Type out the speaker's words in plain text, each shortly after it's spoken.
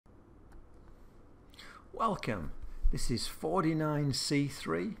Welcome. This is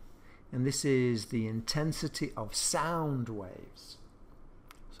 49C3 and this is the intensity of sound waves.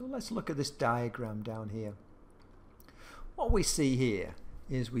 So let's look at this diagram down here. What we see here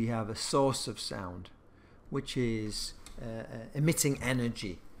is we have a source of sound which is emitting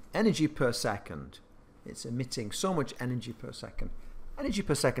energy per second. It's emitting so much energy per second. Energy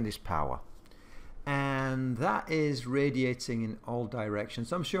per second is power, and that is radiating in all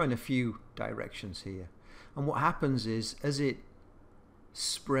directions. I'm showing a few directions here, and what happens is as it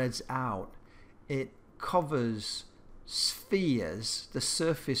spreads out, it covers spheres, the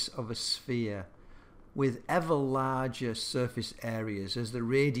surface of a sphere, with ever larger surface areas as the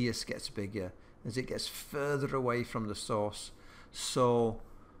radius gets bigger, as it gets further away from the source. So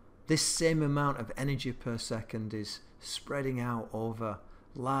this same amount of energy per second is spreading out over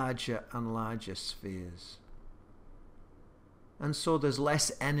larger and larger spheres. And so there's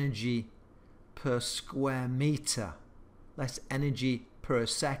less energy per square meter, less energy per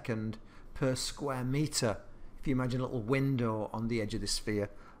second per square meter. If you imagine a little window on the edge of the sphere,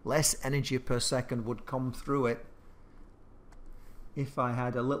 less energy per second would come through it if I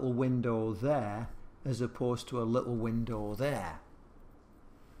had a little window there as opposed to a little window there.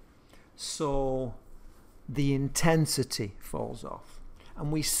 So the intensity falls off,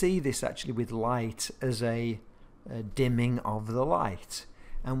 and we see this actually with light as a dimming of the light,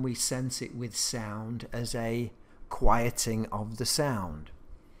 and we sense it with sound as a quieting of the sound.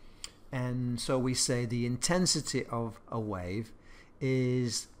 And so we say the intensity of a wave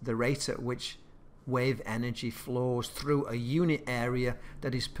is the rate at which wave energy flows through a unit area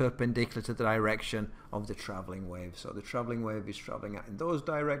that is perpendicular to the direction of the traveling wave. So the traveling wave is traveling out in those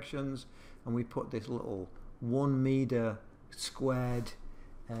directions, and we put this little 1 meter squared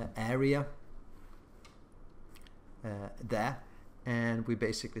area there, and we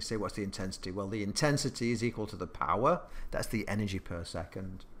basically say, what's the intensity? Well, the intensity is equal to the power, that's the energy per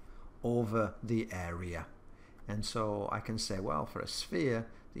second, over the area. And so I can say, well, for a sphere,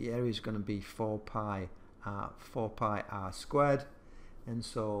 the area is going to be 4 pi r squared, and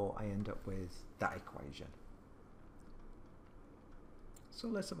so I end up with that equation. So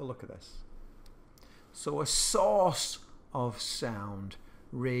let's have a look at this. So a source of sound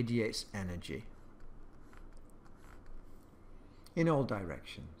radiates energy in all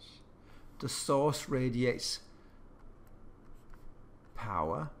directions. The source radiates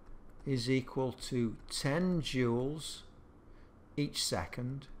power is equal to 10 joules each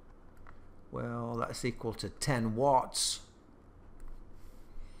second. Well, that's equal to 10 watts.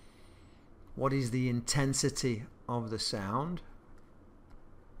 What is the intensity of the sound?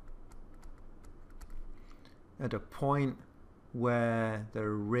 At a point where the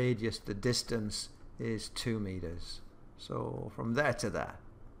radius, the distance, is 2 meters. So from there to there,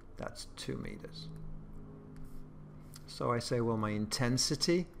 that's 2 meters. So I say, well, my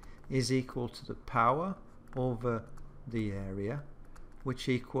intensity is equal to the power over the area, which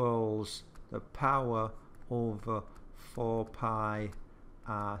equals the power over 4 pi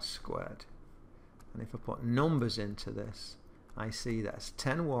r squared. And if I put numbers into this, I see that's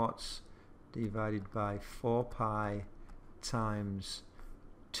 10 watts divided by 4 pi times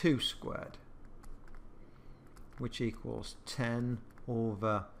 2 squared, which equals 10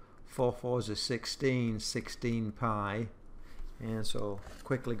 over 4 fours are 16, 16 pi. And so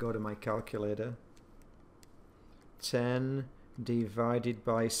quickly go to my calculator. 10 divided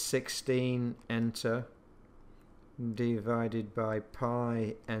by 16, enter, divided by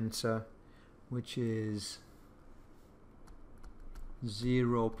pi, enter, which is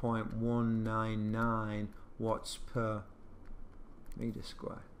 0.199 watts per meter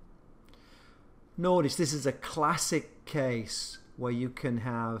square. Notice this is a classic case where you can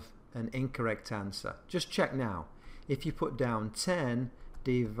have an incorrect answer. Just check now. If you put down 10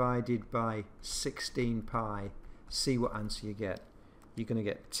 divided by 16 pi, see what answer you get. You're going to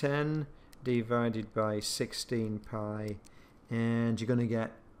get 10 divided by 16 pi, and you're going to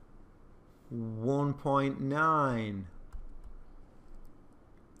get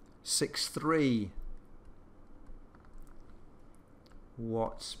 1.963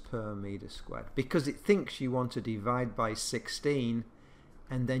 watts per meter squared, because it thinks you want to divide by 16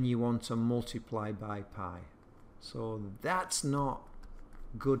 and then you want to multiply by pi. So that's not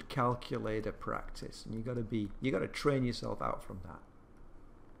good calculator practice, and you got to train yourself out from that.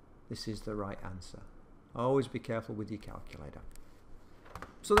 This is the right answer. Always be careful with your calculator.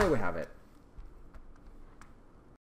 So there we have it.